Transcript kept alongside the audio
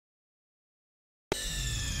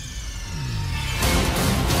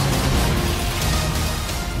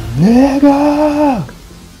Nigga!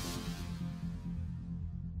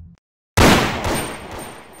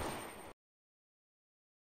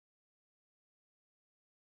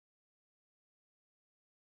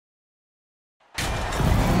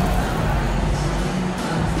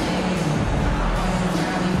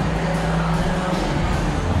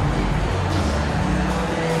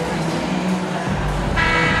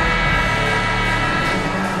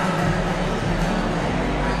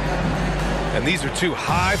 And these are two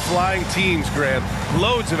high-flying teams, Grant.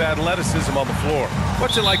 Loads of athleticism on the floor.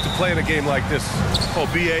 What's it like to play in a game like this? Oh,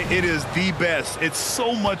 B.A., it is the best. It's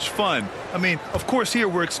so much fun. I mean, of course, here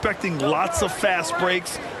we're expecting lots of fast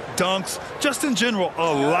breaks, dunks, just in general,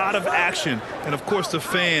 a lot of action. And, of course, the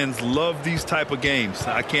fans love these type of games.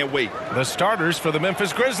 I can't wait. The starters for the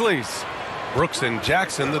Memphis Grizzlies. Brooks and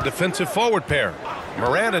Jackson, the defensive forward pair.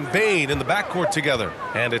 Moran and Bain in the backcourt together.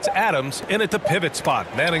 And it's Adams in at the pivot spot,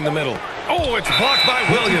 manning the middle. Oh, it's blocked by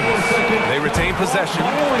Williams. They retain possession.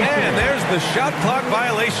 And there's the shot clock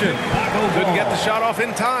violation. Couldn't get the shot off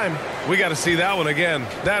in time. We got to see that one again.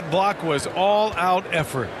 That block was all-out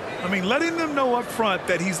effort. I mean, letting them know up front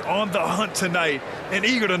that he's on the hunt tonight and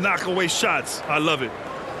eager to knock away shots. I love it.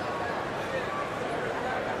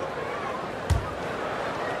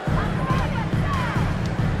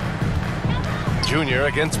 Junior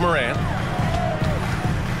against Moran.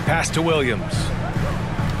 Pass to Williams.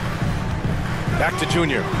 Back to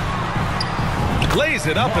Junior. Lays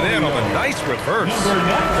it up and in on a nice reverse.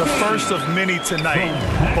 The first of many tonight.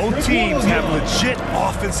 Both teams have legit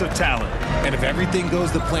offensive talent. And if everything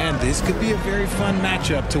goes to plan, this could be a very fun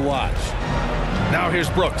matchup to watch. Now here's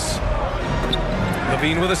Brooks.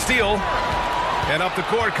 Levine with a steal. And up the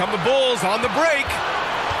court come the Bulls on the break.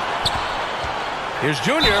 Here's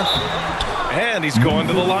Junior. And he's going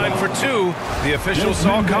to the line for two. The official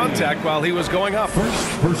saw contact while he was going up.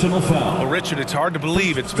 First personal foul. Well, Richard, it's hard to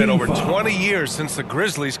believe it's been over 20 years since the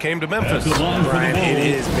Grizzlies came to Memphis. Brian,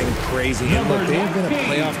 it has been crazy. And look, they've been a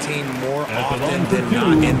playoff team more often than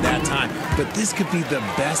not in that time. But this could be the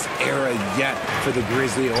best era yet for the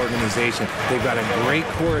Grizzly organization. They've got a great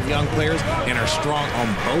core of young players and are strong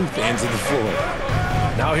on both ends of the floor.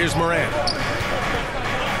 Now here's Moran.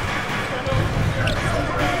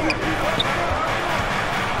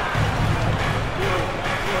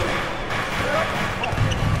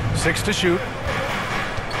 Six to shoot.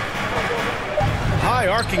 High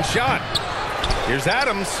arcing shot. Here's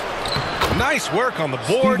Adams. Nice work on the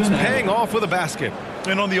boards, paying off with a basket.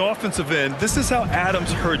 And on the offensive end, this is how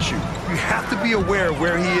Adams hurts you. You have to be aware of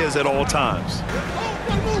where he is at all times.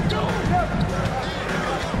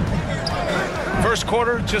 First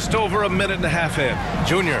quarter, just over a minute and a half in.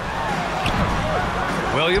 Junior.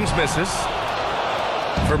 Williams misses.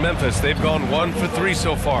 For Memphis, they've gone 1 for 3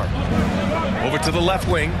 so far. Over to the left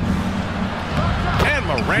wing. And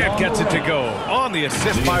Morant gets it to go on the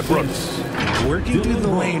assist by Brooks. Working through the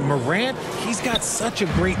lane, Morant, he's got such a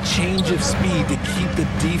great change of speed to keep the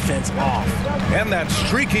defense off. And that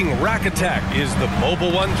streaking rack attack is the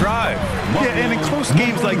mobile one drive. Yeah, and in close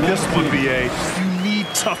games like this one, BA, you need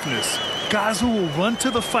toughness. Guys who will run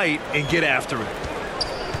to the fight and get after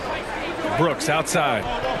it. Brooks outside.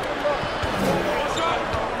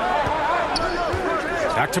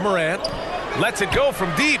 Back to Morant. Lets it go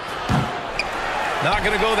from deep. Not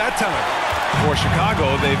going to go that time. For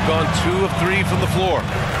Chicago, they've gone 2 of 3 from the floor.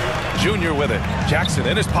 Junior with it. Jackson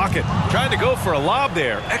in his pocket. Trying to go for a lob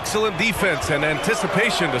there. Excellent defense and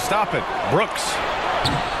anticipation to stop it. Brooks.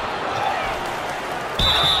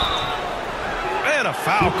 And a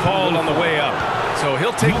foul called on the way up. So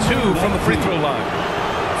he'll take 2 from the free throw line.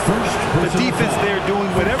 The defense there doing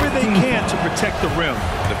whatever they can to protect the rim.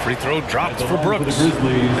 The free throw drops for Brooks.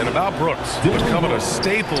 And about Brooks, becoming a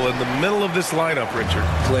staple in the middle of this lineup, Richard.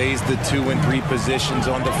 Plays the 2 and 3 positions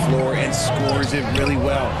on the floor and scores it really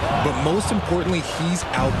well. But most importantly, he's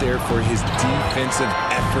out there for his defensive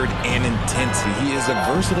effort and intensity. He is a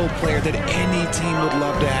versatile player that any team would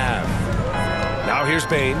love to have. Now here's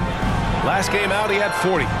Bain. Last game out, he had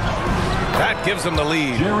 40. That gives them the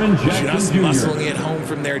lead. Just muscling it home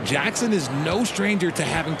from there. Jackson is no stranger to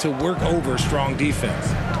having to work over strong defense.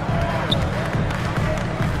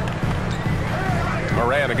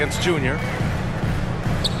 Moran against Junior.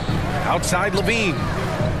 Outside Levine.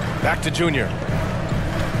 Back to Junior.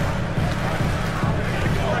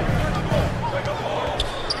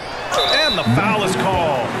 And the foul is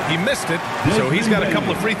called. He missed it, so he's got a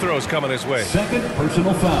couple of free throws coming his way. Second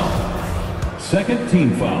personal foul. Second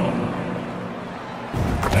team foul.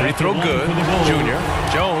 Free throw good. Junior.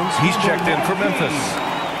 Jones, he's checked in for Memphis.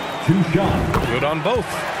 2 shots. Good on both.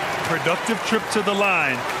 Productive trip to the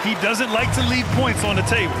line. He doesn't like to leave points on the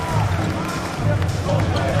table.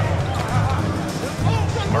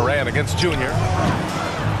 Moran against Junior.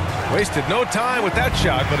 Wasted no time with that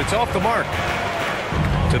shot, but it's off the mark.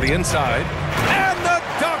 To the inside. And the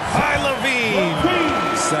dunk by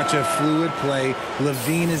Levine. Such a fluid play.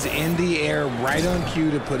 Levine is in the air right on cue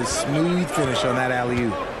to put a smooth finish on that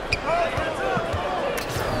alley-oop.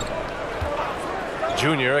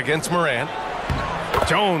 Junior against Moran.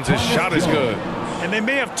 Jones' shot is good. And they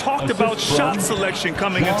may have talked about shot selection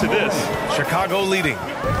coming into this. Chicago leading.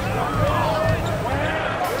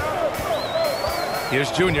 Here's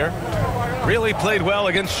Junior. Really played well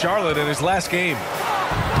against Charlotte in his last game.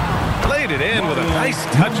 Played it in with a nice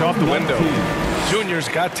touch off the window. Junior's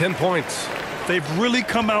got 10 points. They've really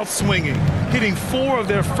come out swinging, hitting 4 of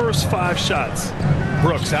their first 5 shots.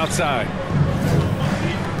 Brooks outside.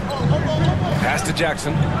 Pass to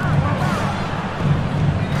Jackson.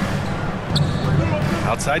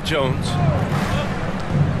 Outside Jones.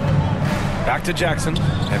 Back to Jackson.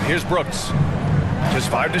 And here's Brooks. Just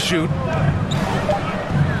 5 to shoot.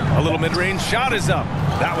 A little mid-range shot is up.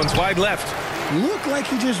 That one's wide left. Looked like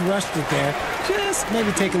he just rushed it there. Just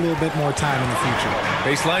maybe take a little bit more time in the future.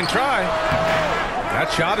 Baseline try.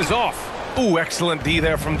 That shot is off. Ooh, excellent D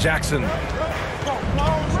there from Jackson.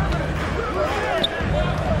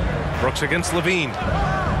 Brooks against Levine.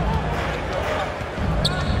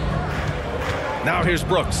 Now here's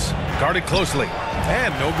Brooks. Guarded closely.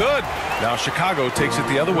 And no good. Now Chicago takes it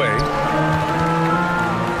the other way.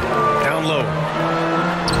 Down low.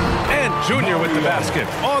 And Junior with the basket.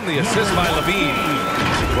 On the assist by Levine.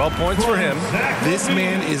 12 points for him. This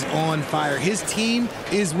man is on fire. His team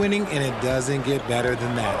is winning, and it doesn't get better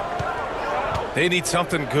than that. They need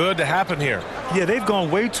something good to happen here. Yeah, they've gone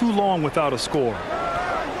way too long without a score.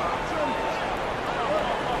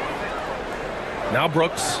 Now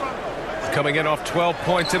Brooks. Coming in off 12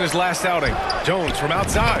 points in his last outing. Jones from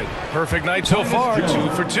outside. Perfect night so far. 2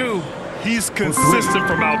 for 2. He's consistent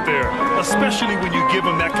from out there, especially when you give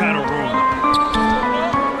him that kind of room.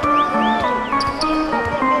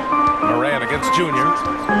 Moran against Junior.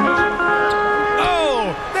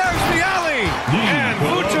 Oh, there's the alley. And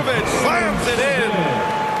Vucevic slams it in.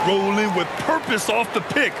 Rolling with purpose off the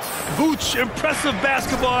pick. Vooch, impressive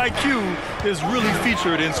basketball IQ, is really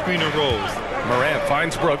featured in screen and rolls. Moran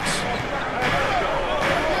finds Brooks.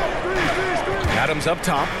 Adams up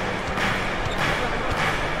top.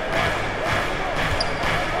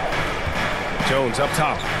 Jones up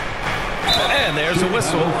top. And there's a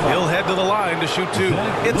whistle. He'll head to the line to shoot 2.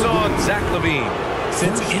 It's on Zach LaVine.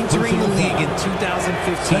 Since entering the league in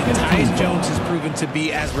 2015, Tyus Jones has proven to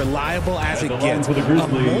be as reliable as it gets. A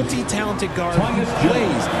multi-talented guard who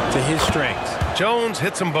plays to his strengths. Jones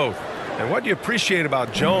hits them both. And what you appreciate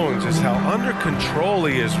about Jones is how under control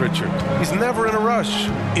he is, Richard. He's never in a rush.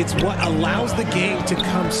 It's what allows the game to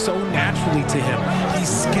come so naturally to him. He's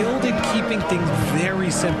skilled in keeping things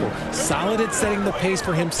very simple, solid at setting the pace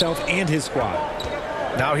for himself and his squad.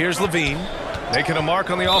 Now here's Levine, making a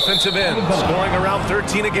mark on the offensive end, scoring around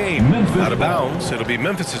 13 a game. Out of bounds, it'll be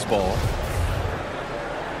Memphis's ball.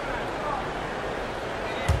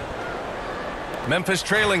 Memphis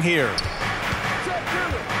trailing here.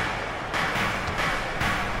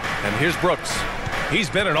 And here's Brooks. He's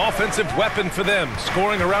been an offensive weapon for them,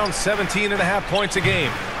 scoring around 17.5 points a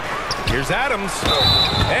game. Here's Adams.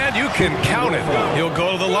 And you can count it. He'll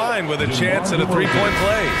go to the line with a chance at a three-point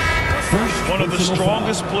play. One of the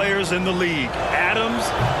strongest players in the league. Adams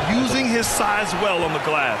using his size well on the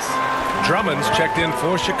glass. Drummond's checked in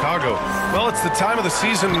for Chicago. Well, it's the time of the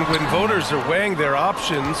season when voters are weighing their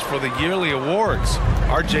options for the yearly awards.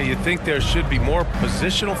 RJ, you think there should be more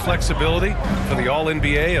positional flexibility for the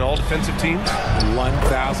All-NBA and all-defensive teams?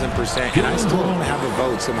 1,000%. And I still don't have a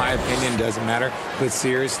vote, so my opinion doesn't matter. But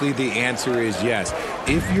seriously, the answer is yes.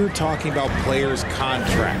 If you're talking about players'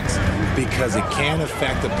 contracts, because it can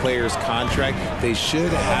affect a player's contract, they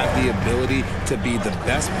should have the ability to be the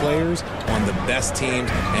best players on the best teams,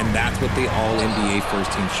 and that's what the All-NBA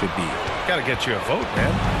first team should be. Got to get you a vote,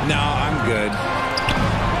 man. No, I'm good.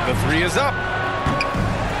 The 3 is up.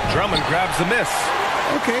 Drummond grabs the miss.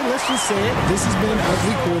 Okay, let's just say it. This has been an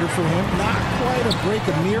ugly quarter for him. Not quite a break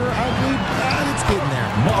of mirror ugly, but it's getting there.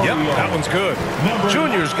 Yep, that one's good.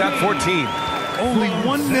 Junior's got 14. Only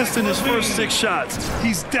 1 miss in his first 6 shots.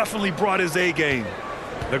 He's definitely brought his A game.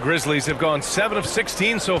 The Grizzlies have gone 7 of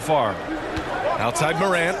 16 so far. Outside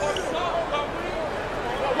Morant.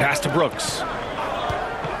 Pass to Brooks.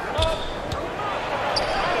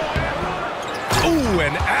 Ooh,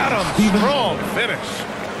 and Adams, strong finish.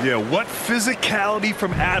 Yeah, what physicality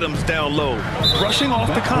from Adams down low. Brushing off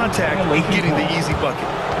the contact and getting the easy bucket.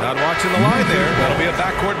 Not watching the line there. That'll be a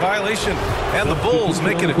backcourt violation. And the Bulls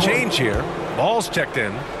making a change here. Ball's checked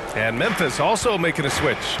in And Memphis also making a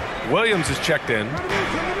switch. Williams is checked in.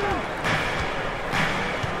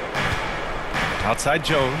 Outside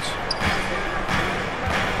Jones.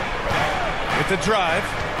 With the drive.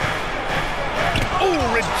 Oh,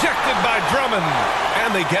 rejected by Drummond.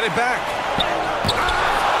 And they get it back.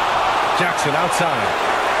 Jackson outside.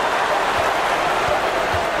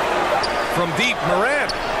 From deep,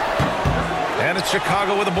 Morant. And it's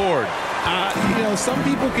Chicago with a board. You know, some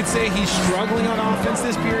people could say he's struggling on offense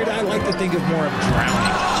this period. I like to think of more of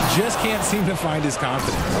drowning. Just can't seem to find his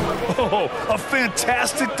confidence. Oh, a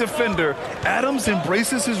fantastic defender. Adams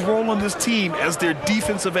embraces his role on this team as their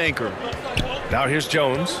defensive anchor. Now here's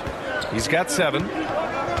Jones. He's got 7.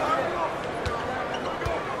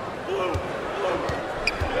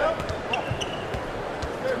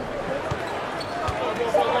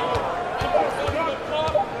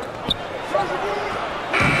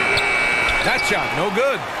 That shot, no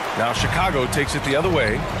good. Now Chicago takes it the other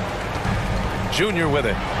way. Junior with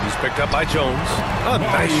it. He's picked up by Jones. A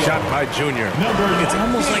nice shot by Junior. It's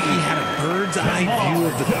almost like he had a bird's eye view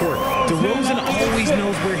of the court. DeRozan always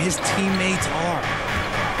knows where his teammates are.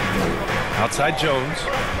 Outside Jones.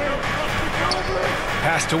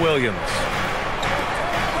 Pass to Williams.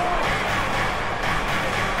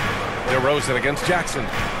 DeRozan against Jackson.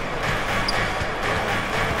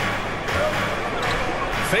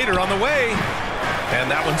 Fader on the way. And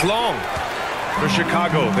that one's long. For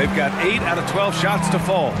Chicago, they've got 8 out of 12 shots to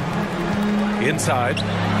fall. Inside.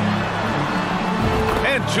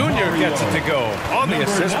 And Junior gets it to go on the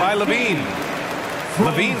assist by Levine.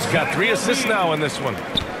 Levine's got 3 assists now in this one.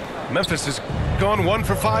 Memphis has gone 1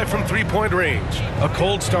 for 5 from three-point range. A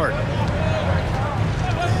cold start.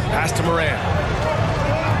 Pass to Morant.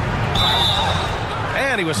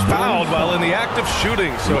 And he was fouled while in the act of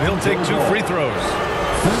shooting, so he'll take 2 free throws.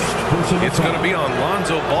 It's going to be on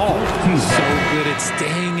Lonzo Ball. He's so good at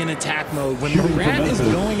staying in attack mode. When Morant is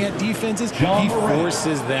going at defenses, he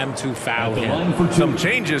forces them to foul him. Some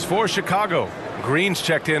changes for Chicago. Green's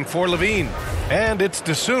checked in for Levine. And it's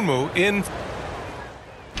Dosunmu in.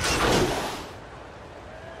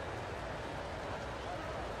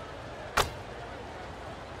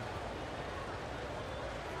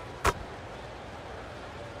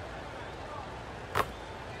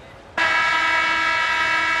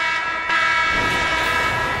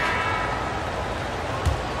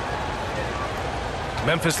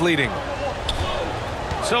 Memphis leading.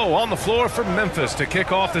 So on the floor for Memphis to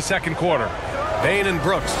kick off the second quarter. Bane and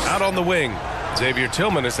Brooks out on the wing. Xavier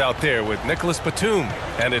Tillman is out there with Nicholas Batum.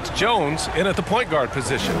 And it's Jones in at the point guard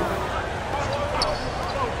position.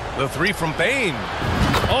 The 3 from Bane.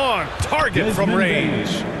 On target from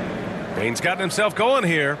range. Bane's gotten himself going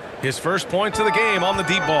here. His first points of the game on the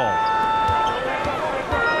deep ball.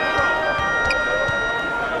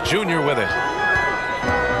 Junior with it.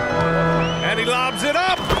 And he lobs it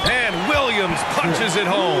up, and Williams punches it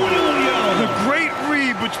home. The great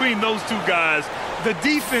read between those 2 guys. The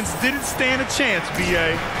defense didn't stand a chance,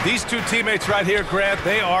 B.A. These 2 teammates right here, Grant,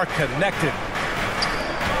 they are connected.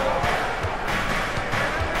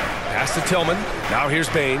 Pass to Tillman. Now here's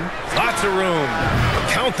Bane. Lots of room.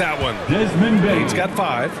 Count that one. Bane's got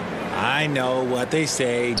 5. I know what they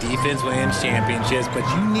say, defense wins championships, but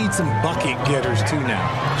you need some bucket getters too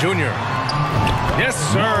now. Junior. Yes,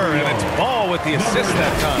 sir, and it's Ball with the assist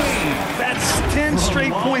that time. That's 10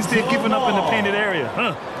 straight points they've given up in the painted area.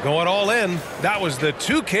 Going all in. That was the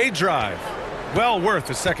 2K drive. Well worth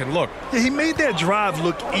a second look. Yeah, he made that drive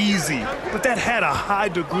look easy, but that had a high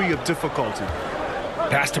degree of difficulty.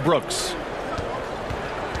 Pass to Brooks.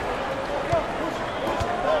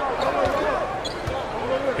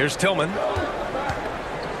 Here's Tillman.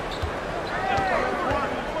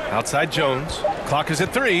 Outside Jones. Clock is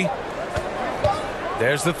at 3.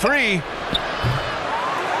 There's the 3.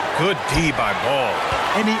 Good D by Ball.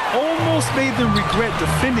 And he almost made them regret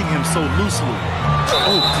defending him so loosely.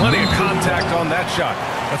 Oh, plenty of contact on that shot.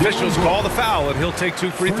 Officials call the foul, and he'll take 2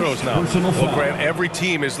 free throws now. Well, Grant, every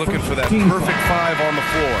team is looking for that perfect 5 on the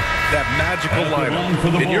floor, that magical lineup.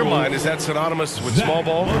 In your mind, is that synonymous with small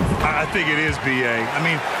ball? I think it is, B.A. I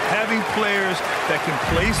mean, having players that can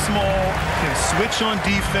play small, can switch on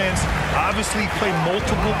defense, obviously play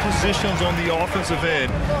multiple positions on the offensive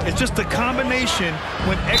end. It's just a combination,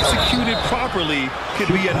 when executed properly, could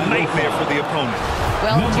be a nightmare for the opponent.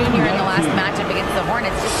 Well, Junior in the last matchup against the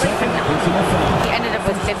Hornets just played phenomenal. He ended up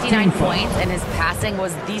with 59 points, and his passing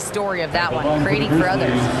was the story of that one, creating for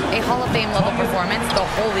others. A Hall of Fame level performance the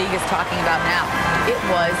whole league is talking about now. It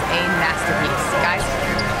was a masterpiece. Guys?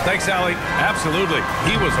 Thanks, Allie. Absolutely.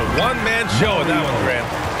 He was a one-man show in that one, Grant.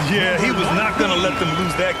 Yeah, he was not going to let them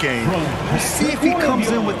lose that game. We'll see if he comes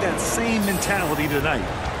in with that same mentality tonight.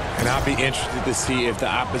 And I'll be interested to see if the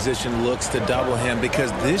opposition looks to double him,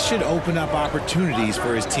 because this should open up opportunities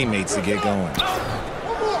for his teammates to get going.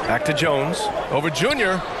 Back to Jones. Over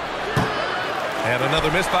Junior. And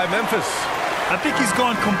another miss by Memphis. I think he's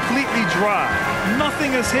gone completely dry.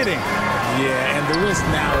 Nothing is hitting. Yeah, and the risk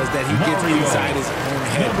now is that he gets inside his own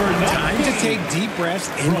head. Time to take deep breaths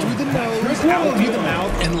in through the nose, out through the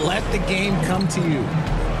mouth, and let the game come to you.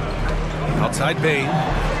 Outside Bain.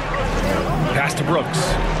 Pass to Brooks.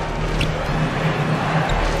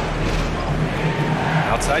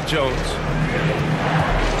 Outside Jones.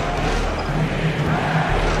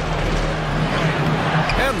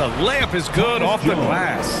 And the layup is good off the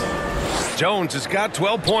glass. Jones has got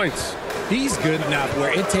 12 points. He's good enough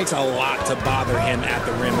where it takes a lot to bother him at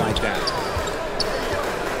the rim like that.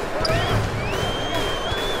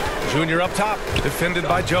 Junior up top, defended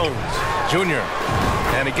by Jones. Junior,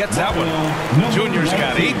 and he gets that one. Junior's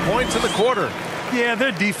got 8 points in the quarter. Yeah,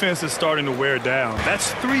 their defense is starting to wear down.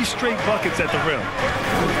 That's 3 straight buckets at the rim.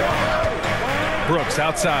 Brooks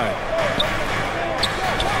outside.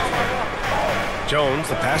 Jones,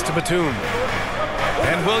 the pass to Batum.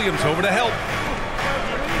 And Williams over to help.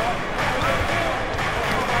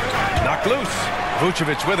 Knocked loose.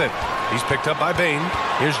 Vucevic with it. He's picked up by Bain.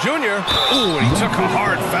 Here's Junior. Ooh, and he took a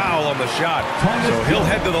hard foul on the shot. So he'll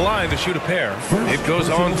head to the line to shoot a pair. It goes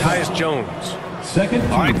on Tyus Jones.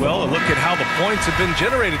 All right, well, a look at how the points have been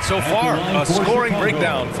generated so far. A scoring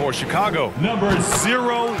breakdown for Chicago. Number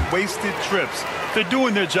 0 wasted trips. They're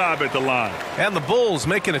doing their job at the line. And the Bulls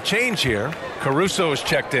making a change here. Caruso is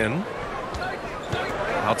checked in.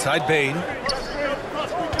 Outside Bain.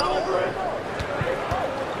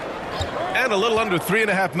 And a little under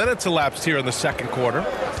 3.5 minutes elapsed here in the second quarter.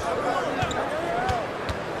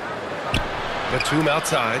 Batum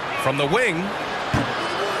outside from the wing.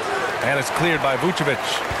 And it's cleared by Vucevic.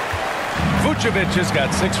 Vucevic has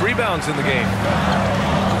got 6 rebounds in the game.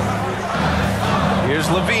 Here's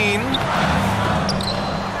Levine.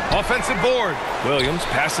 Offensive board. Williams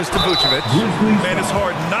passes to Vucevic. Man, it's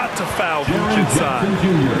hard not to foul Vucevic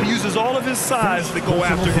inside. He uses all of his size to go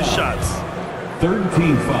after his shots.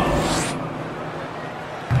 13 fouls.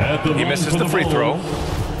 He misses the free throw.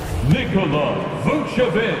 Nikola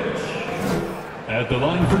Vucevic at the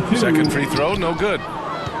line for 2. Second free throw, no good.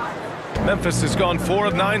 Memphis has gone 4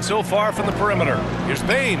 of 9 so far from the perimeter. Here's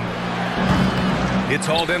Bain. It's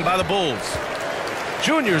hauled in by the Bulls.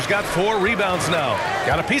 Junior's got 4 rebounds now.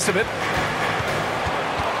 Got a piece of it.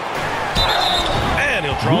 And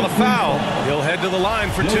he'll draw the foul. He'll head to the line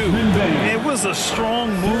for 2. It was a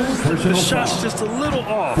strong move. The shot's just a little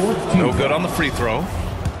off. No good on the free throw.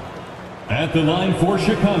 At the line for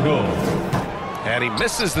Chicago. And he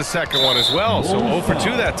misses the second one as well, so 0 for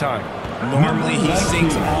 2 that time. Normally he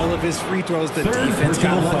sinks all of his free throws. The defense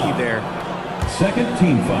got lucky there. Second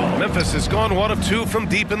team foul. Memphis has gone 1 of 2 from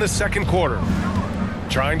deep in the second quarter.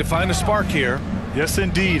 Trying to find a spark here. Yes,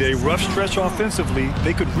 indeed. A rough stretch offensively.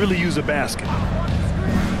 They could really use a basket.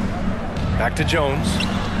 Back to Jones.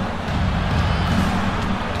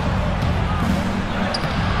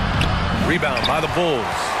 Rebound by the Bulls.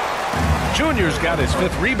 Junior's got his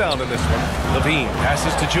 5th rebound in this one. Levine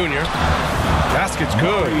passes to Junior. Basket's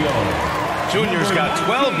good. Junior's got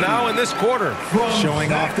 12 now in this quarter.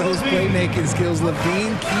 Showing off those playmaking skills.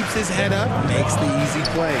 Levine keeps his head up, makes the easy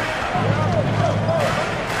play.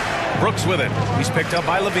 Brooks with it. He's picked up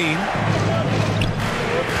by Levine.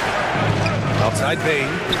 Outside Bain.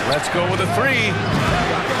 Let's go with a 3.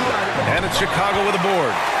 And it's Chicago with a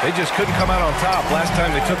board. They just couldn't come out on top last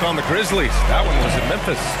time they took on the Grizzlies. That one was in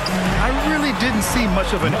Memphis. I really didn't see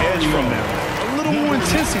much of an edge from them. A little more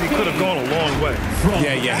intensity could have gone a long way.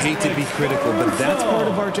 Yeah, you hate to be critical, but that's part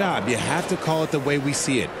of our job. You have to call it the way we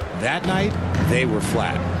see it. That night, they were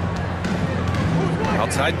flat.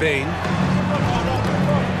 Outside Bain.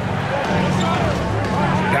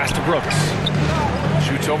 Pass to Brooks.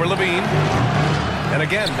 Shoots over Levine. And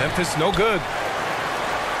again, Memphis no good.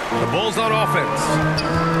 The Bulls on offense.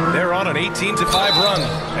 They're on an 18-5 run.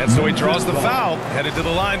 And so he draws the foul, headed to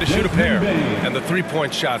the line to shoot a pair. And the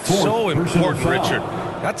three-point shot, so important, Richard.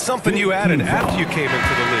 That's something you added after you came into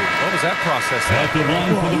the league. What was that process like?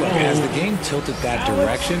 Well, look, as the game tilted that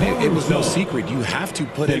direction, it was no secret. You have to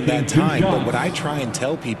put in that time. But what I try and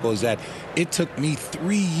tell people is that it took me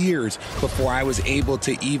 3 years before I was able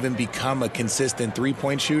to even become a consistent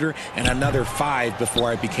three-point shooter, and another 5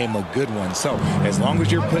 before I became a good one. So as long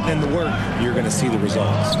as you're putting in the work, you're going to see the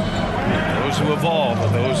results. Those who evolve are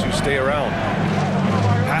those who stay around.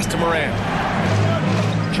 Pass to Moran.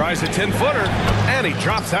 Tries a 10-footer, and he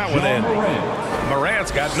drops that one in.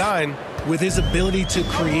 Morant's got 9. With his ability to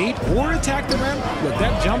create or attack the rim, look,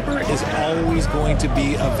 that jumper is always going to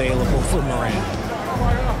be available for Morant.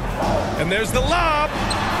 And there's the lob.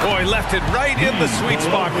 Boy, left it right in the sweet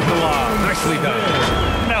spot with the lob. Nicely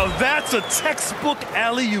done. Now that's a textbook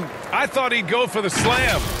alley-oop. I thought he'd go for the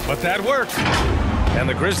slam, but that worked. And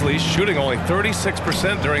the Grizzlies shooting only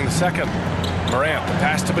 36% during the second. Morant, the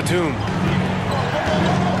pass to Batum.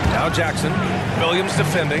 Now Jackson. Williams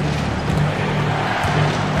defending.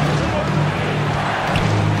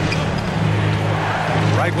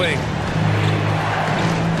 Right wing.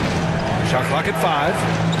 Shot clock at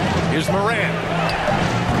 5. Here's Morant.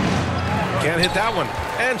 Can't hit that one.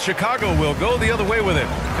 And Chicago will go the other way with it.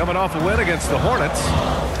 Coming off a win against the Hornets.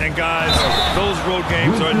 And guys, those road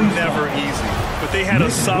games are never easy. But they had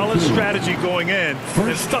a solid strategy going in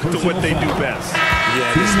and stuck to what they do best.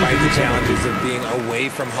 Yeah, despite the challenges of being away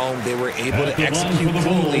from home, they were able to execute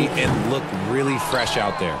cleanly and look really fresh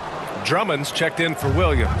out there. Drummond's checked in for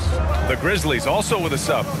Williams. The Grizzlies also with a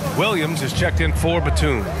sub. Williams is checked in for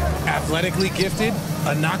Batum. Athletically gifted,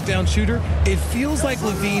 a knockdown shooter, it feels like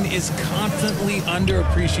Levine is constantly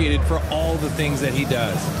underappreciated for all the things that he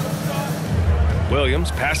does. Williams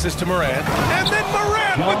passes to Morant. And then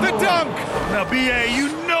Morant with the dunk! Now, B.A., you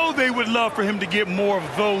know they would love for him to get more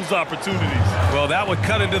of those opportunities. Well, that would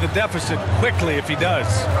cut into the deficit quickly if he does.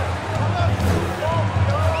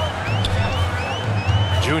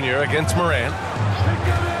 Junior against Morant.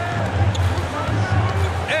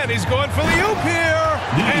 And he's going for the oop here.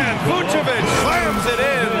 And Vucevic slams it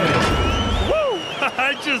in. Woo!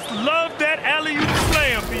 I just love that alley-oop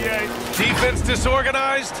slam, B.A. Defense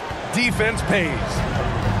disorganized. Defense pays.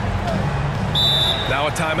 Now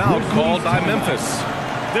a timeout called by Memphis.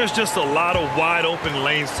 There's just a lot of wide open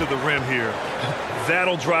lanes to the rim here.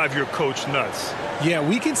 That'll drive your coach nuts. Yeah,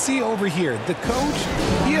 we can see over here, the coach,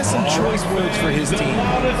 he has some choice words for his team.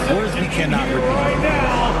 Words we cannot repeat. Right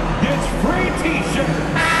now, it's free T-shirt.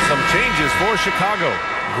 Some changes for Chicago.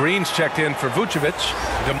 Green's checked in for Vucevic.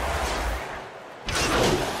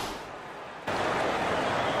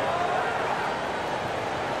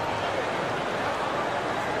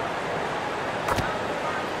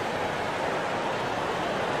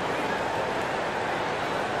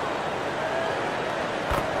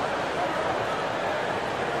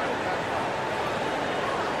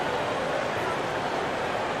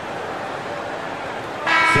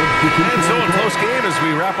 And so a close game as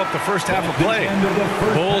we wrap up the first half of play.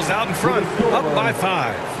 Bulls out in front, up by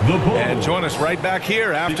 5. And join us right back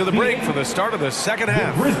here after the break for the start of the second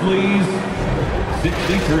half. Grizzlies,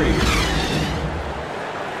 63.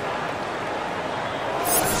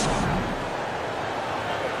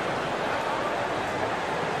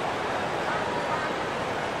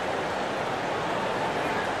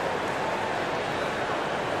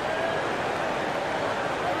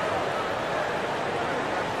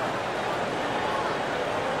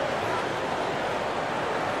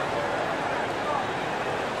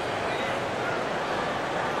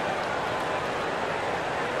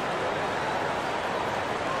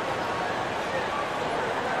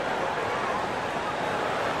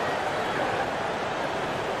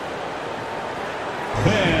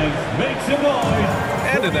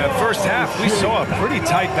 And in that first half, we saw a pretty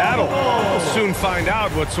tight battle. We'll soon find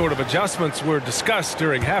out what sort of adjustments were discussed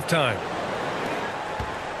during halftime.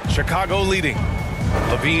 Chicago leading.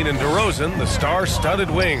 Levine and DeRozan, the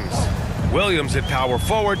star-studded wings. Williams at power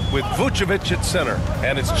forward with Vucevic at center.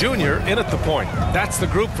 And it's Junior in at the point. That's the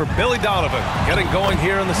group for Billy Donovan, getting going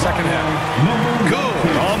here in the second half.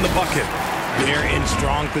 Good on the bucket. They're in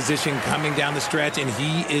strong position coming down the stretch, and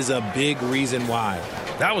he is a big reason why.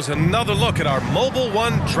 That was another look at our Mobile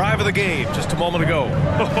One drive of the game just a moment ago.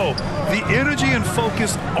 Oh, the energy and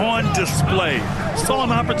focus on display. Saw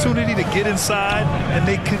an opportunity to get inside, and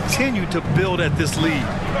they continue to build at this lead.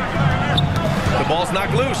 The ball's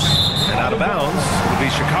knocked loose and out of bounds. It'll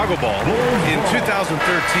be Chicago ball. In 2013,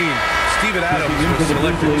 Steven Adams was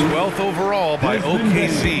selected 12th overall by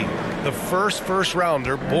OKC. The first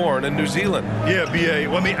rounder born in New Zealand. Yeah, B.A.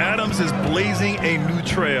 Well, I mean, Adams is blazing a new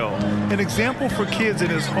trail. An example for kids in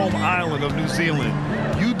his home island of New Zealand.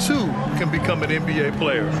 You, too, can become an NBA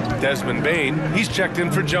player. Desmond Bane, he's checked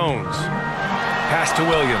in for Jones. Pass to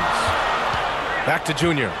Williams. Back to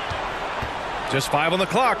Junior. Just 5 on the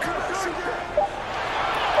clock.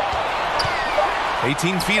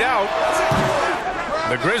 18 feet out.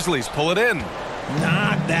 The Grizzlies pull it in.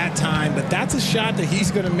 Not that time, but that's a shot that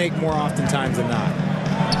he's going to make more oftentimes than not.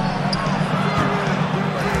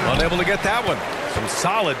 Unable to get that one. Some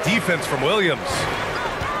solid defense from Williams.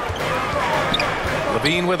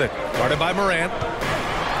 Levine with it. Guarded by Morant.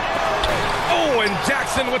 Oh, and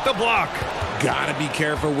Jackson with the block. Gotta be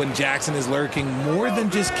careful when Jackson is lurking, more than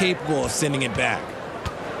just capable of sending it back.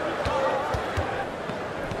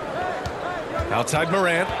 Outside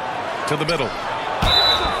Morant to the middle.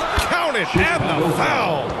 Count it, and the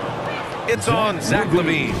foul. It's on Zach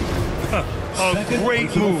LaVine. A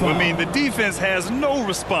great move. I mean, the defense has no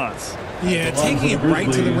response. Yeah, taking it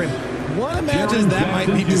right to the rim. One imagines that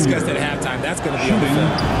might be discussed at halftime. That's going to be on the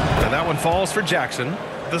film. And that one falls for Jackson.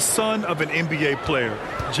 The son of an NBA player,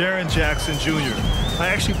 Jaren Jackson Jr. I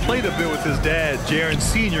actually played a bit with his dad, Jaren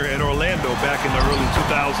Sr. in Orlando back in the early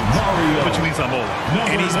 2000s, which means I'm old.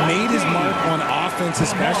 And he's made his mark on offense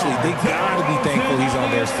especially. They got to be thankful he's on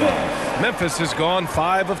their side. Memphis has gone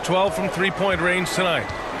 5 of 12 from three-point range tonight.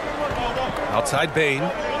 Outside Bane.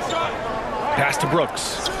 Pass to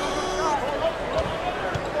Brooks.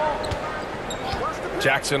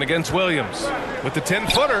 Jackson against Williams with the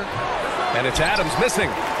 10-footer. And it's Adams missing.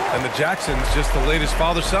 And the Jacksons just the latest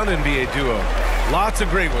father-son NBA duo. Lots of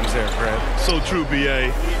great ones there, Fred. So true,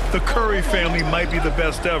 B.A. The Curry family might be the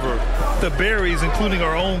best ever. The Berries, including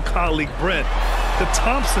our own colleague Brent. The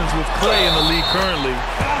Thompsons with Clay in the league currently.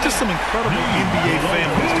 Just some incredible NBA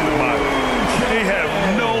families to admire. They have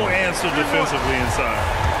no answer defensively inside.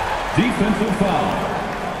 Defensive foul.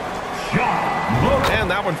 Shot. And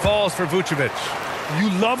that one falls for Vucevic. You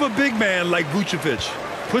love a big man like Vucevic.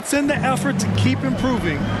 Puts in the effort to keep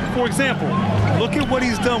improving. For example, look at what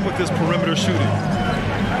he's done with this perimeter shooting.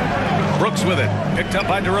 Brooks with it. Picked up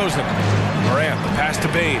by DeRozan. Morant, the pass to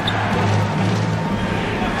Bane.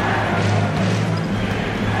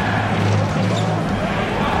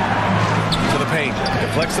 To the paint.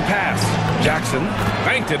 Deflects the pass. Jackson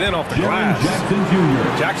banked it in off the glass.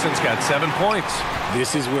 Jackson's got 7 points.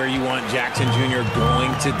 This is where you want Jackson Jr.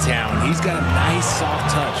 going to town. He's got a nice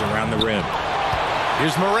soft touch around the rim.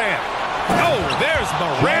 Here's Morant. Oh, there's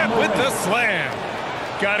Morant with the slam.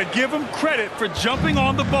 Got to give him credit for jumping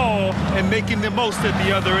on the ball and making the most at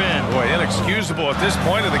the other end. Boy, inexcusable at this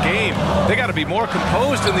point of the game. They got to be more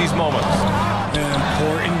composed in these moments. An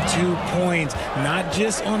important 2 points, not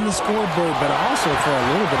just on the scoreboard, but also for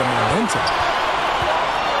a little bit of momentum.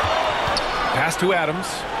 Pass to Adams.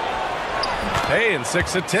 Hey, in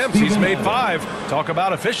 6 attempts, he's made 5. Talk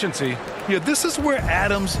about efficiency. Yeah, this is where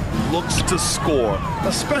Adams looks to score,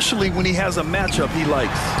 especially when he has a matchup he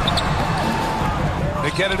likes.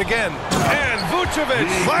 They get it again. And Vucevic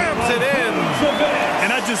slams it in.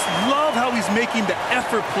 And I just love how he's making the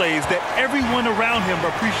effort plays that everyone around him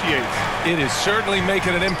appreciates. It is certainly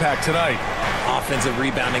making an impact tonight. Offensive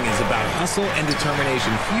rebounding is about hustle and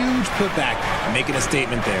determination. Huge putback, making a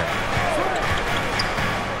statement there.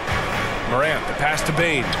 Morant, the pass to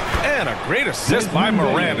Bane. And a great assist by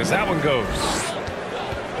Morant as that one goes.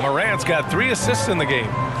 Morant's got 3 assists in the game.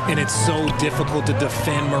 And it's so difficult to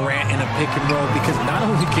defend Morant in a pick and roll because not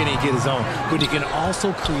only can he get his own, but he can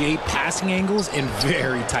also create passing angles in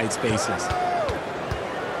very tight spaces.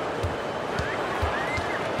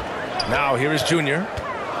 Now here is Junior.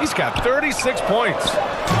 He's got 36 points.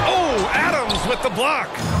 Oh, Adams with the block.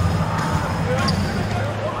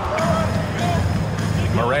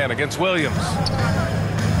 Morant against Williams.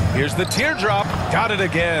 Here's the teardrop. Got it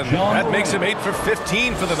again. That makes him 8 for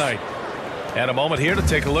 15 for the night. And a moment here to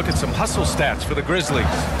take a look at some hustle stats for the Grizzlies.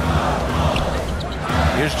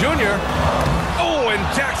 Here's Junior. Oh,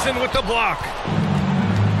 and Jackson with the block.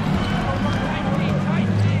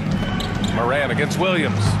 Morant against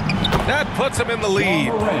Williams. That puts him in the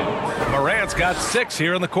lead. Morant's got 6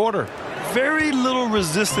 here in the quarter. Very little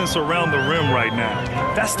resistance around the rim right now.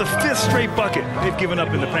 That's the 5th straight bucket they've given up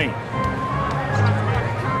in the paint.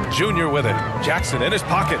 Junior with it. Jackson in his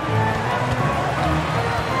pocket.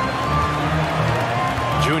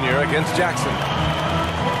 Junior against Jackson.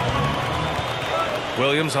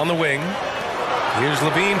 Williams on the wing. Here's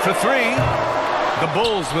LaVine for 3. The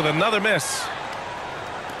Bulls with another miss.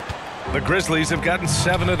 The Grizzlies have gotten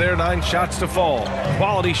 7 of their 9 shots to fall.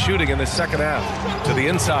 Quality shooting in the second half. To the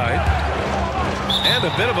inside. And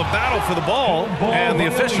a bit of a battle for the ball. And the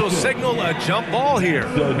officials signal a jump ball here.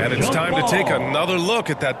 And it's time to take another look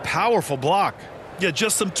at that powerful block. Yeah,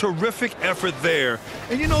 just some terrific effort there.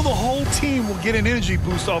 And you know the whole team will get an energy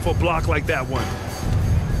boost off a block like that one.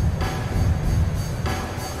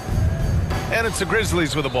 And it's the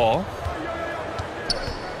Grizzlies with the ball.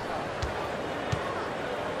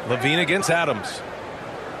 LaVine against Adams.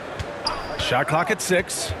 Shot clock at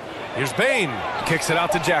 6. Here's Bane. Kicks it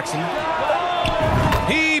out to Jackson.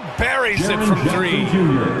 He buries it from 3.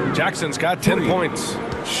 Jackson's got 10 points.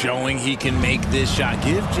 Showing he can make this shot.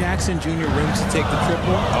 Give Jackson Jr. room to take the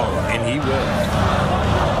triple. Oh, and he will.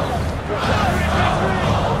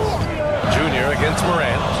 Junior against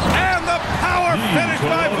Morant. And the power finish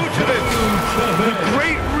by Vucevic. The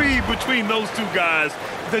great read between those two guys.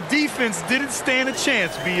 The defense didn't stand a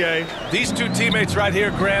chance, B.A. These two teammates right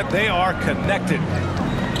here, Grant, they are connected.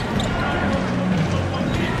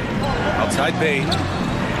 Outside Bain.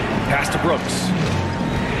 Pass to Brooks.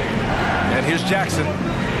 And here's Jackson.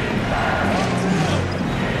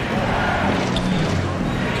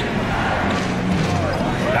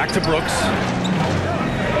 Back to Brooks.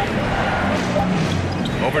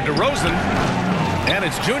 Over to Rosen. And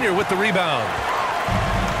it's Junior with the rebound.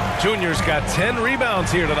 Junior's got 10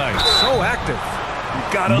 rebounds here tonight. So active.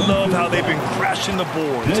 You gotta love how they've been crashing the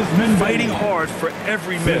boards, fighting hard for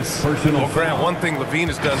every miss. Well, Grant, one thing Levine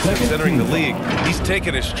has done since entering the league, he's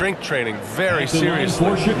taken his strength training very seriously.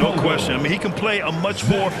 No question. I mean, he can play a much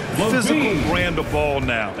more physical brand of ball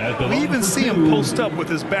now. We even see him post up with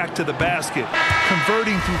his back to the basket,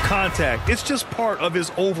 converting through contact. It's just part of his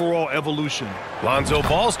overall evolution. Lonzo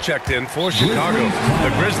Ball's checked in for Chicago.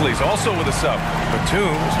 The Grizzlies also with a sub.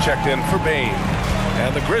 Batum's checked in for Bain.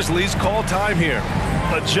 And the Grizzlies call time here.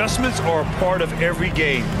 Adjustments are a part of every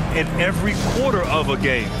game, and every quarter of a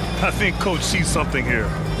game. I think Coach sees something here.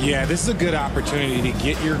 Yeah, this is a good opportunity to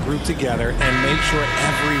get your group together and make sure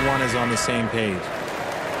everyone is on the same page.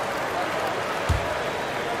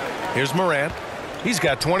 Here's Morant. He's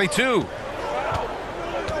got 22.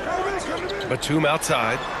 Batum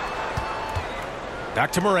outside.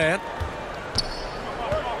 Back to Morant.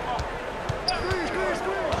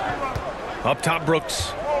 Up top,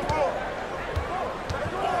 Brooks.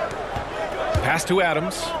 Pass to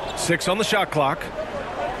Adams. 6 on the shot clock.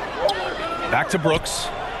 Back to Brooks.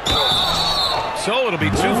 So it'll be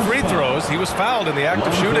 2 free throws. He was fouled in the act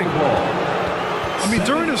of shooting. I mean,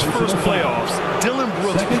 during his first playoffs, Dillon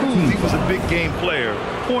Brooks proved he was a big game player,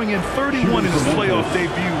 pouring in 31 in his playoff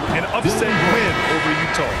debut, an upset win over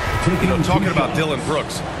Utah. You know, talking about Dillon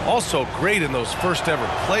Brooks, also great in those first ever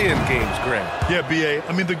play-in games, Grant. Yeah, B.A.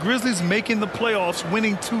 I mean, the Grizzlies making the playoffs,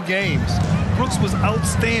 winning 2 games. Brooks was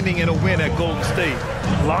outstanding in a win at Golden State,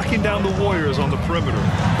 locking down the Warriors on the perimeter.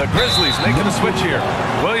 The Grizzlies making a switch here.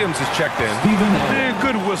 Williams is checked in. Yeah,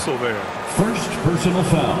 good whistle there. First personal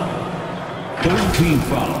foul. 13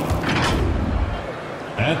 foul.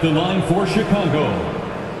 At the line for Chicago,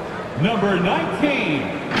 number 19,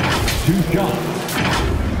 2 shots.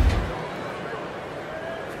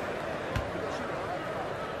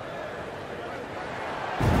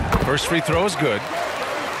 First free throw is good.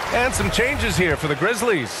 And some changes here for the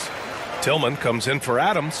Grizzlies. Tillman comes in for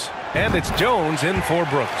Adams, and it's Jones in for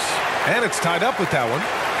Brooks. And it's tied up with that one.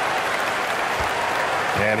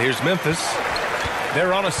 And here's Memphis.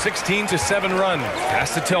 They're on a 16-7 run.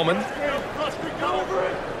 Pass to Tillman.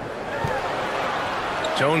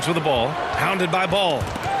 Jones with the ball. Pounded by Ball.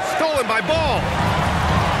 Stolen by Ball.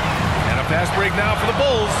 And a fast break now for the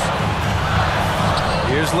Bulls.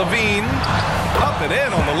 Here's Levine. Up and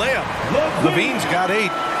in on the layup. Levine's got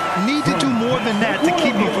 8. Need to do more than that to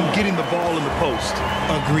keep him from getting the ball in the post.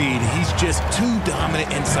 Agreed. He's just too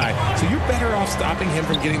dominant inside. So you're better off stopping him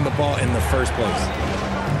from getting the ball in the first place.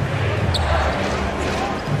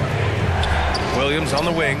 Williams on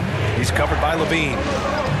the wing. He's covered by Levine.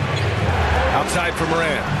 Outside for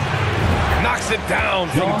Morant. Knocks it down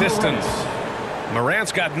from distance.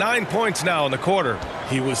 Morant's got 9 points now in the quarter.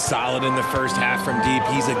 He was solid in the first half from deep.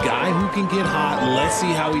 He's a guy who can get hot. Let's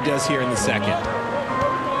see how he does here in the second.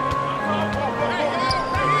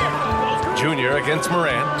 Junior against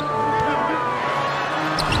Morant.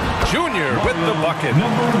 Junior with the bucket.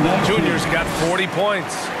 Junior's got 40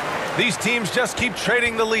 points. These teams just keep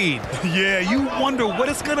trading the lead. Yeah, you wonder what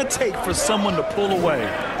it's going to take for someone to pull away.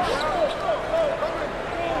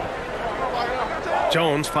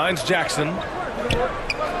 Jones finds Jackson.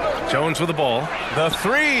 Jones with the ball. The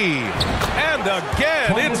 3. And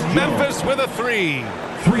again, it's Memphis with a 3.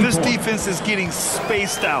 This defense is getting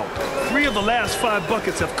spaced out. 3 of the last 5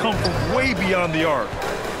 buckets have come from way beyond the arc.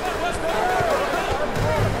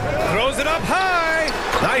 Throws it up high.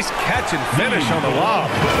 Nice catch and finish on the lob.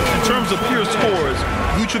 In terms of pure scores,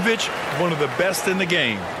 Vucevic, one of the best in the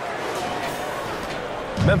game.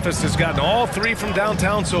 Memphis has gotten all 3 from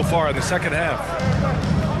downtown so far in the second half.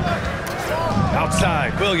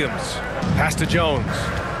 Outside, Williams. Pass to Jones.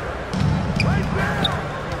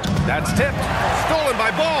 That's tipped. Stolen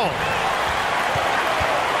by Ball.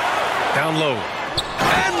 Down low.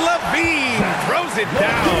 And Levine throws it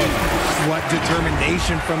down. What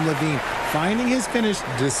determination from Levine. Finding his finish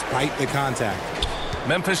despite the contact.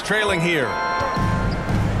 Memphis trailing here.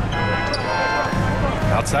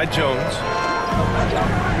 Outside Jones.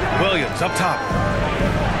 Williams up top.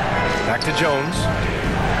 Back to Jones.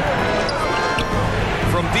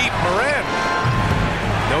 From deep, Morant.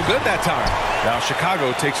 No good that time. Now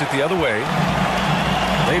Chicago takes it the other way.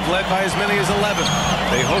 They've led by as many as 11.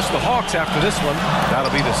 They host the Hawks after this one.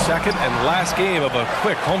 That'll be the second and last game of a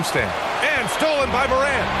quick homestand. And stolen by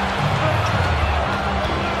Morant.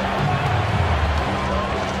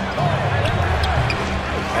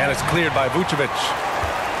 And it's cleared by Vucevic.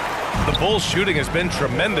 The Bulls' shooting has been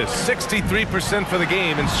tremendous. 63% for the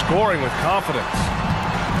game and scoring with confidence.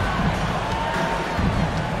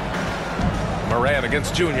 Morant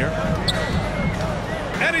against Junior.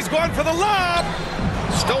 And he's going for the lob.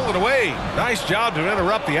 Stolen away. Nice job to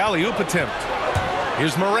interrupt the alley-oop attempt.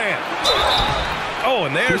 Here's Morant. Oh,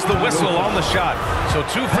 and there's the whistle on the shot. So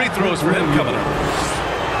 2 free throws for him coming up.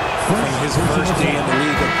 From his first day in the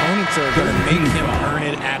league, opponents are going to make him earn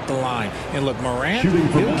it at the line. And look, Morant,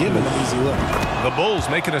 he'll give him an easy look. The Bulls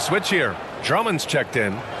making a switch here. Drummond's checked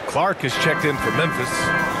in. Clark is checked in for Memphis.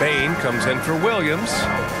 Bain comes in for Williams.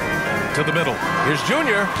 To the middle. Here's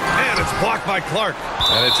Junior, and it's blocked by Clark.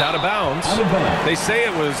 And it's out of bounds. They say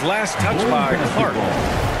it was last touched by Clark.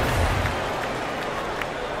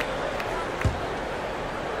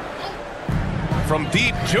 From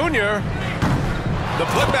deep, Junior. The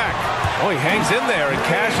putback. Oh, he hangs in there and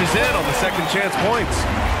cashes in on the second chance points.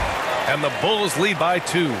 And the Bulls lead by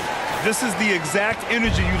 2. This is the exact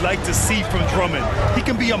energy you like to see from Drummond. He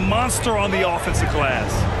can be a monster on the offensive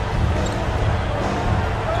glass.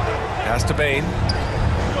 Pass to Bain.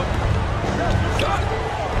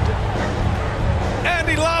 And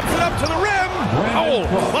he lobs it up to the rim. Oh,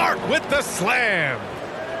 Clark with the slam.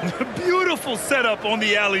 Beautiful setup on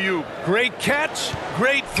the alley-oop. Great catch,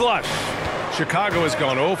 great flush. Chicago has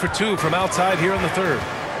gone 0 for 2 from outside here in the third.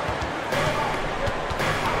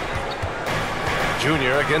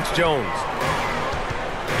 Junior against Jones.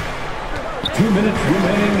 2 minutes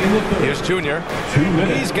remaining in the third. Here's Junior. 2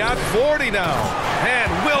 minutes. He's got 40 now.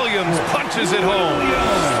 And Williams punches it home.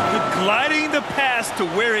 Gliding the pass to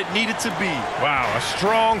where it needed to be. Wow, a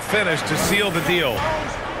strong finish to seal the deal.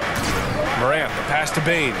 Morant, the pass to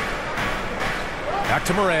Bain. Back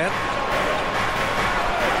to Morant.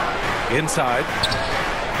 Inside.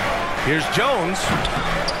 Here's Jones.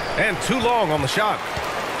 And too long on the shot.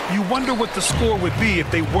 You wonder what the score would be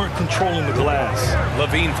if they weren't controlling the glass.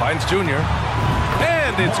 Levine finds Junior.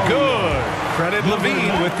 And it's good. Credit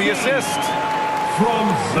Levine with the assist.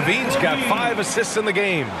 Levine's got 5 assists in the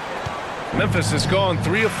game. Memphis has gone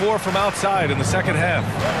 3 of 4 from outside in the second half.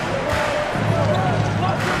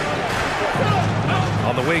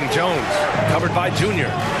 On the wing, Jones. Covered by Junior.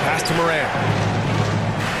 Pass to Morant.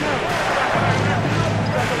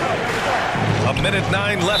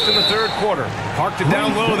 1:09 left in the third quarter. Parked it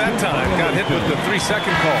down low that time. Got hit with the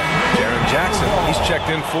 3-second call. Jaren Jackson, he's checked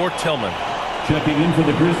in for Tillman. Checking in for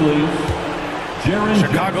the Grizzlies.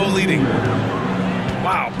 Chicago leading.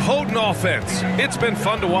 Wow, potent offense. It's been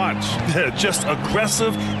fun to watch. Just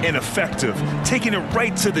aggressive and effective. Taking it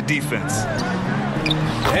right to the defense.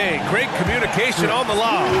 Hey, great communication on the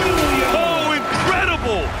lob. Oh,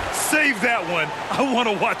 incredible! Save that one. I want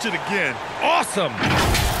to watch it again. Awesome.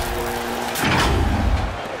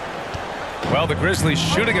 Well, the Grizzlies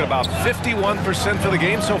shooting at about 51% for the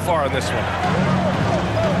game so far in this one.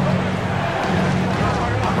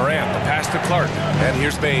 Morant, the pass to Clark. And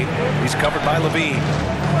here's Bain. He's covered by Levine.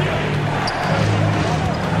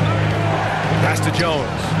 Pass to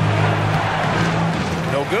Jones.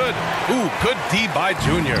 No good. Ooh, good D by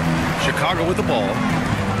Junior. Chicago with the ball.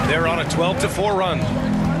 They're on a 12-4 run.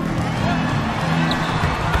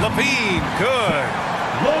 Levine, good.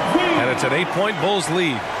 And it's an 8-point Bulls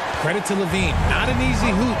lead. Credit to Levine. Not an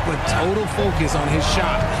easy hoop, but total focus on his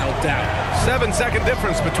shot helped out. 7-second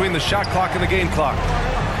difference between the shot clock and the game clock.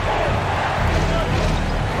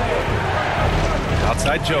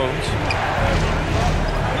 Outside Jones.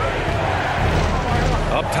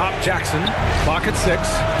 Up top Jackson. Clock at 6.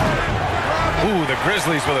 Ooh, the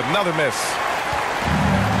Grizzlies with another miss.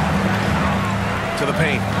 To the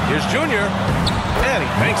paint. Here's Junior. And he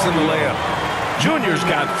banks in the layup. Junior's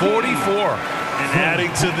got 44. And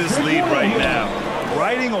adding to this lead right now.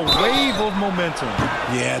 Riding a wave of momentum.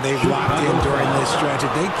 Yeah, they've locked in during this stretch. If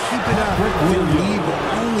they keep it up, their lead will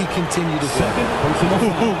only continue to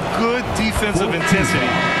grow. Good defensive intensity.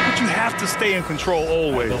 But you have to stay in control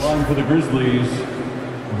always. At the line for the Grizzlies,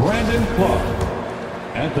 Brandon Clark.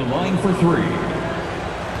 At the line for 3.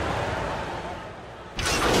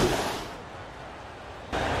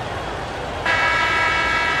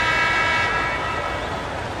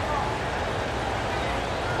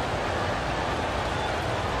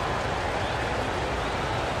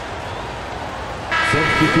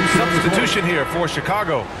 Substitution here for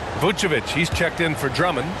Chicago. Vucevic, he's checked in for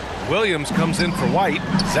Drummond. Williams comes in for White.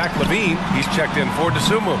 Zach LaVine, he's checked in for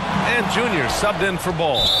DeSumo. And Junior subbed in for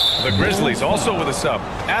Ball. The Grizzlies also with a sub.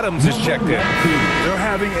 Adams is checked in. They're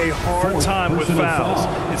having a hard time with fouls.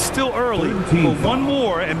 It's still early, but one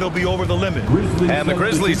more and they'll be over the limit. And the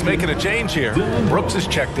Grizzlies making a change here. Brooks is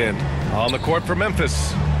checked in. On the court for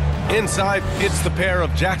Memphis. Inside, it's the pair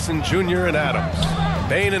of Jackson Jr. and Adams.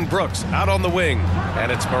 Bane and Brooks out on the wing.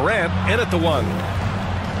 And it's Morant in at the 1.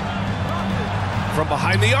 From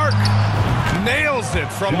behind the arc. Nails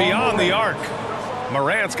it from beyond the arc.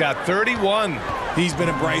 Morant's got 31. He's been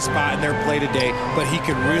a bright spot in their play today, but he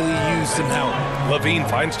could really use some help. LaVine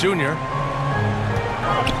finds Junior.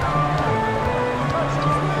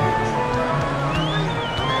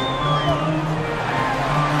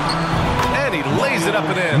 And he lays it up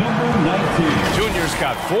and in. Junior's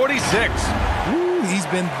got 46. Ooh, he's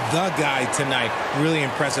been the guy tonight. Really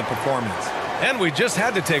impressive performance. And we just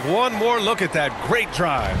had to take one more look at that great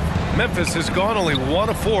drive. Memphis has gone only 1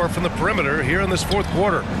 of 4 from the perimeter here in this fourth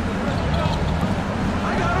quarter.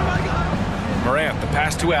 Morant, the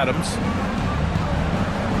pass to Adams.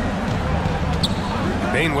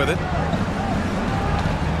 Bane with it.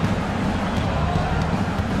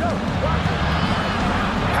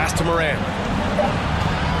 Pass to Morant.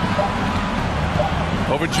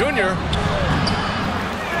 Over Junior.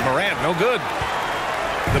 Morant, no good.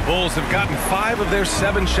 The Bulls have gotten 5 of their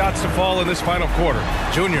 7 shots to fall in this final quarter.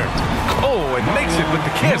 Junior. Oh, and makes it with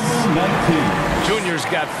the kiss. Junior's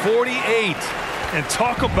got 48. And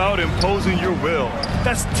talk about imposing your will.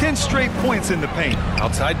 That's 10 straight points in the paint.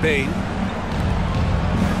 Outside Bane.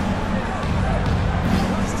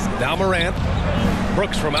 Now Morant.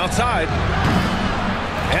 Brooks from outside.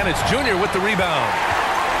 And it's Junior with the rebound.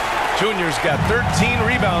 Junior's got 13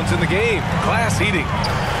 rebounds in the game. Class eating.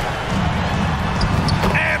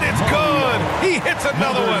 Good. He hits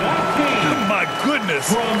another one. My goodness.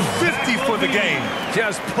 50 for the game.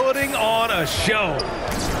 Just putting on a show.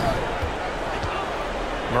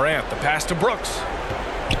 Morant, the pass to Brooks.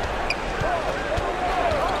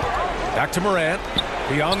 Back to Morant.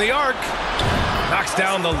 Beyond the arc. Knocks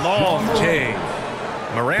down the long J.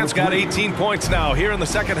 Morant's got 18 points now here in the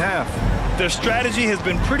second half. Their strategy has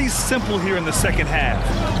been pretty simple here in the second half.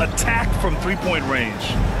 Attack from three-point range.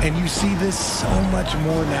 And you see this so much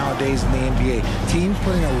more nowadays in the NBA. Teams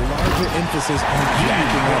putting a larger emphasis on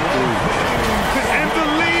jacking up threes. And the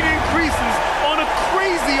lead increases on a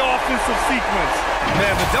crazy offensive sequence.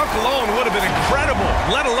 Man, the dunk alone would have been incredible,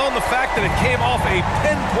 let alone the fact that it came off a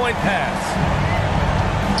pinpoint pass.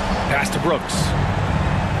 Pass to Brooks.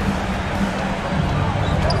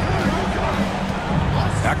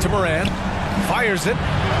 Back to Morant. Fires it.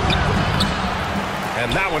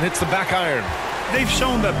 And that one hits the back iron. They've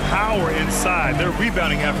shown the power inside. Their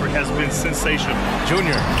rebounding effort has been sensational.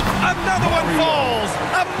 Junior. Another one falls.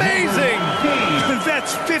 Amazing.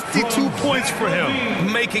 That's 52 points for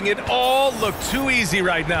him. Making it all look too easy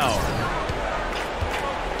right now.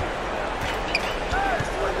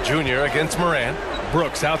 Junior against Morant.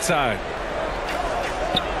 Brooks outside.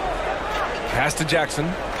 Pass to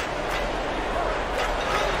Jackson.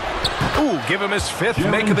 Ooh, give him his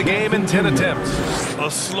 5th make of the game in 10 attempts.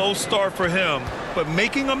 A slow start for him, but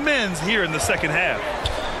making amends here in the second half.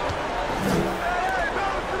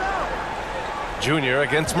 Junior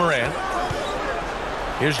against Morant.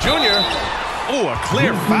 Here's Junior. Ooh, a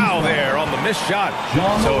clear foul there on the missed shot.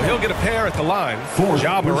 So he'll get a pair at the line.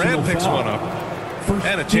 Ja Morant picks one up.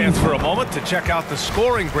 And a chance for a moment to check out the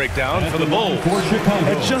scoring breakdown for the Bulls.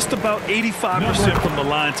 At just about 85% from the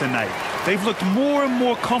line tonight. They've looked more and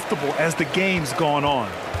more comfortable as the game's gone on.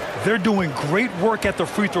 They're doing great work at the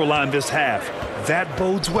free throw line this half. That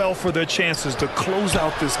bodes well for their chances to close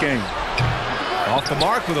out this game. Off the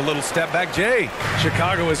mark with a little step back Jay.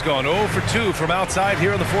 Chicago has gone 0 for 2 from outside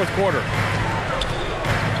here in the fourth quarter.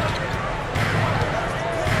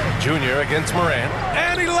 Junior against Morant.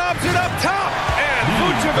 And he lobs it up top. And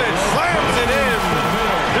Vucevic slams it in.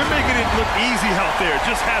 They're making it look easy out there,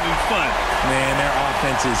 just having fun. Man, their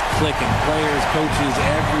offense is clicking. Players, coaches,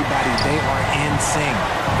 everybody, they are in sync.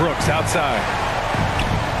 Brooks outside.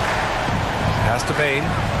 Pass to Bane.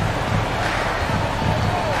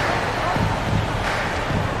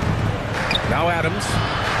 Now Adams.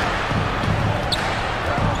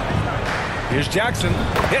 Here's Jackson.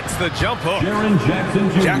 Hits the jump hook.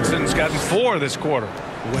 Jackson's gotten 4 this quarter.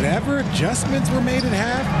 Whatever adjustments were made at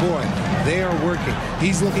half, boy, they are working.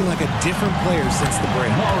 He's looking like a different player since the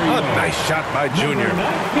break. A nice shot by Junior.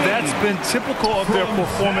 That's been typical of their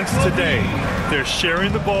performance today. They're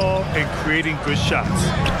sharing the ball and creating good shots.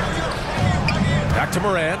 Back to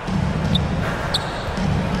Morant.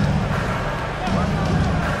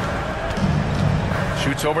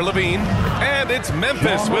 Shoots over Levine, and it's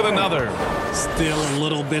Memphis with another. Still a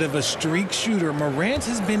little bit of a streak shooter. Morant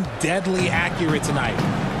has been deadly accurate tonight.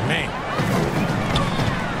 Man.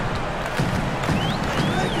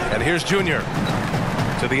 And here's Junior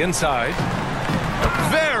to the inside.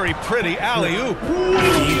 Very pretty alley-oop. Keep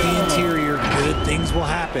the interior. Good things will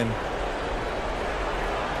happen.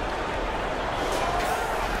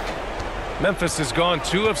 Memphis has gone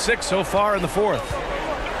 2 of 6 so far in the fourth.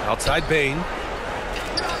 Outside Bain.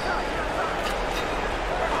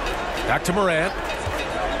 Back to Morant.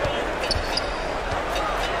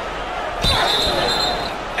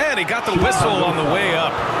 And he got the whistle on the way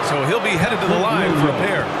up, so he'll be headed to the line for a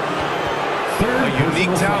pair. A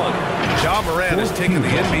unique talent. Ja Morant has taken the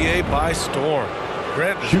NBA by storm.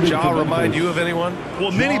 Grant, does Ja remind you of anyone?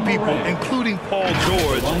 Well, many people, including Paul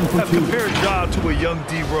George, have compared Ja to a young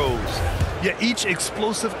D. Rose. Yet each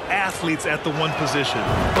explosive athletes at the one position.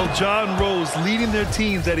 Though Ja and Rose leading their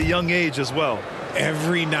teams at a young age as well.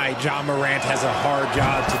 Every night, Ja Morant has a hard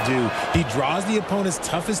job to do. He draws the opponent's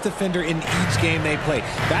toughest defender in each game they play.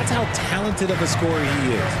 That's how talented of a scorer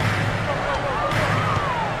he is.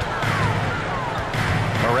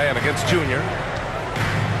 Morant against Junior.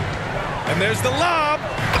 And there's the lob.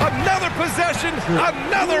 Another possession,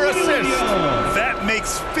 another assist. That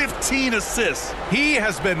makes 15 assists. He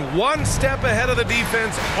has been one step ahead of the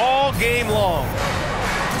defense all game long.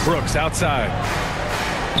 Brooks outside.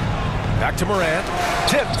 Back to Morant.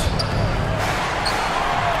 Tipped.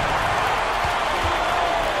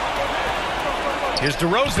 Here's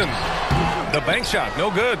DeRozan. The bank shot,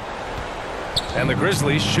 no good. And the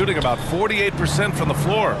Grizzlies shooting about 48% from the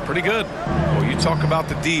floor. Pretty good. Well, you talk about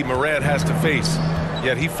the D Morant has to face.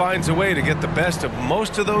 Yet he finds a way to get the best of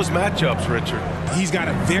most of those matchups, Richard. He's got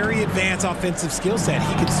a very advanced offensive skill set.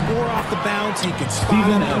 He can score off the bounce. He can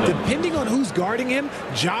spot. Depending on who's guarding him,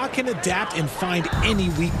 Ja can adapt and find any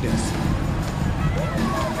weakness.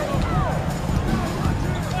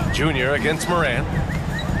 Junior against Morant.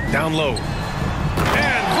 Down low.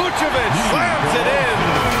 And Vucevic slams it in.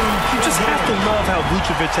 You just have to love how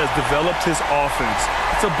Vucevic has developed his offense.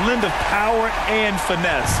 It's a blend of power and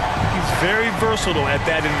finesse. He's very versatile at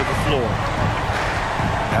that end of the floor.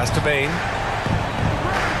 Pass to Bain.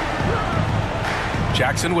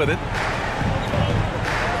 Jackson with it.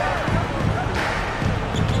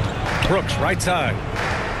 Brooks right side.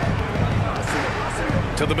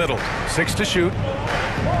 To the middle. 6 to shoot.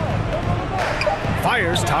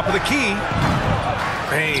 Fires top of the key.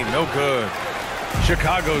 Bain, no good.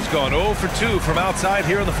 Chicago's gone 0 for 2 from outside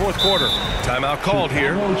here in the fourth quarter. Timeout called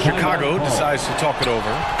here. Chicago decides to talk it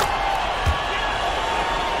over.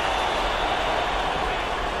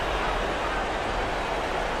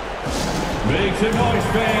 Make some noise,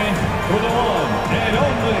 fans, for the one and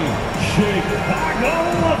only Chicago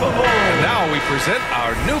Lovable. And now we present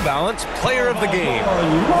our New Balance Player of the Game.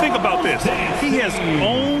 Think about this. He has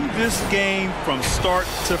owned this game from start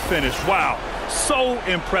to finish. Wow, so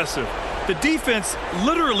impressive. The defense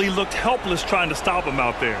literally looked helpless trying to stop him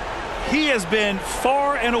out there. He has been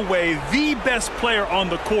far and away the best player on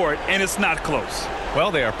the court, and it's not close.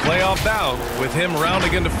 Well, they are playoff bound with him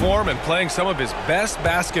rounding into form and playing some of his best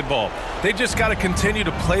basketball. They just got to continue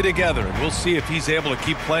to play together, and we'll see if he's able to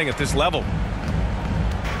keep playing at this level.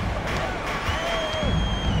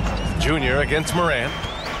 Junior against Morant.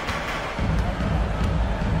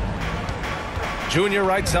 Junior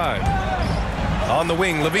right side. On the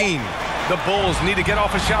wing, Levine. The Bulls need to get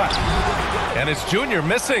off a shot. And it's Junior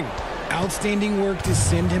missing. Outstanding work to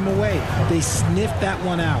send him away. They sniffed that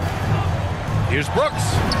one out. Here's Brooks.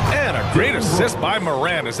 And a great assist by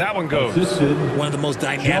Morant as that one goes. One of the most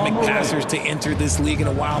dynamic passers to enter this league in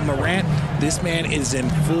a while. Morant, this man is in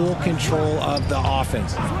full control of the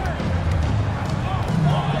offense.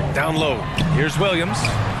 Down low. Here's Williams.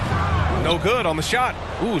 No good on the shot.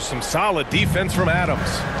 Ooh, some solid defense from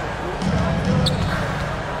Adams.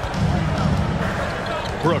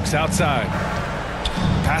 Brooks outside.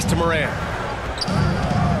 Pass to Morant.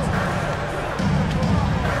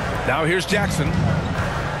 Now here's Jackson.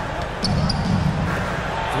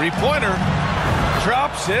 Three-pointer.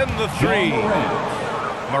 Drops in the 3.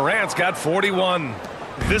 Morant's got 41.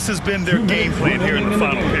 This has been their game plan here in the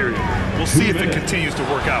final period. We'll see if it continues to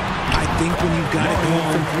work out. I think when you've got it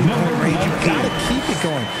going from three-point range, you've got to keep it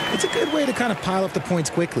going. It's a good way to kind of pile up the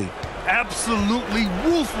points quickly. Absolutely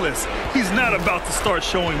ruthless. He's not about to start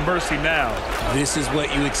showing mercy now. This is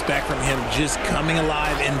what you expect from him, just coming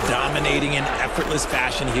alive and dominating in effortless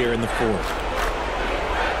fashion here in the fourth.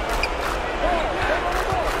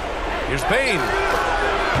 Here's Bain.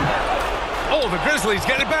 Oh, the Grizzlies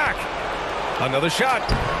get it back. Another shot.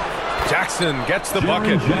 Jackson gets the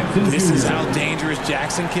bucket. This is how dangerous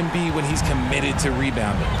Jackson can be when he's committed to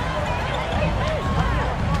rebounding.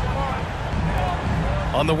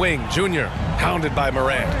 On the wing, Junior, hounded by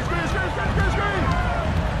Moran.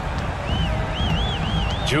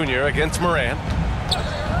 Junior against Moran.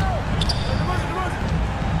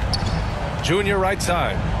 Junior right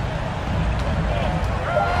side.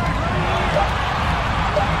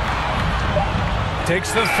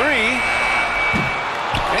 Takes the three.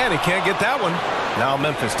 And he can't get that one. Now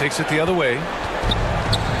Memphis takes it the other way.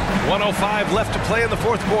 1:05 left to play in the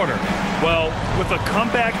fourth quarter. Well, with a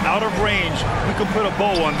comeback out of range, we can put a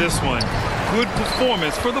bow on this one. Good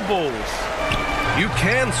performance for the Bulls. You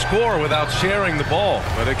can score without sharing the ball,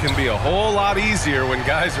 but it can be a whole lot easier when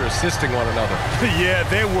guys are assisting one another. Yeah,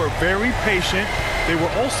 they were very patient. They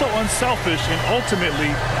were also unselfish, and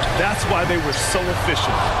ultimately, that's why they were so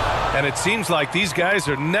efficient. And it seems like these guys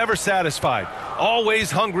are never satisfied,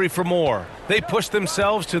 always hungry for more. They push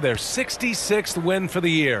themselves to their 66th win for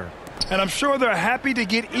the year. And I'm sure they're happy to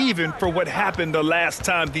get even for what happened the last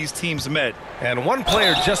time these teams met. And one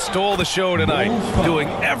player just stole the show tonight, doing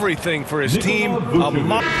everything for his team.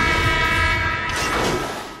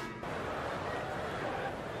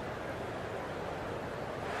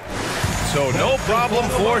 So no problem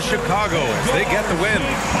for Chicago as they get the win.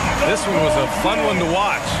 This one was a fun one to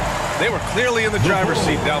watch. They were clearly in the driver's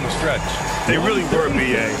seat down the stretch. They really were,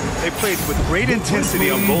 B.A. They played with great intensity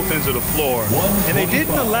on both ends of the floor, and they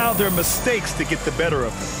didn't allow their mistakes to get the better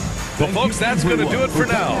of them. Well, folks, that's going to do it for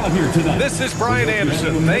now. This is Brian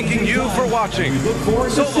Anderson thanking you for watching.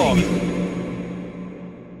 So long.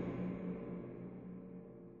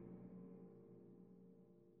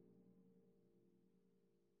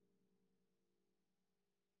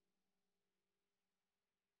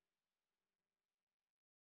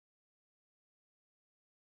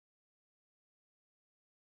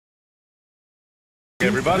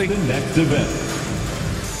 Everybody. The next event.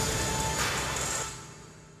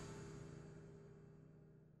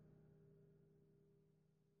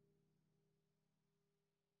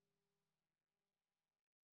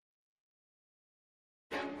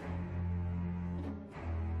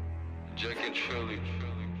 Jack and Shirley.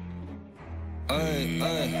 Aye,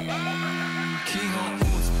 aye.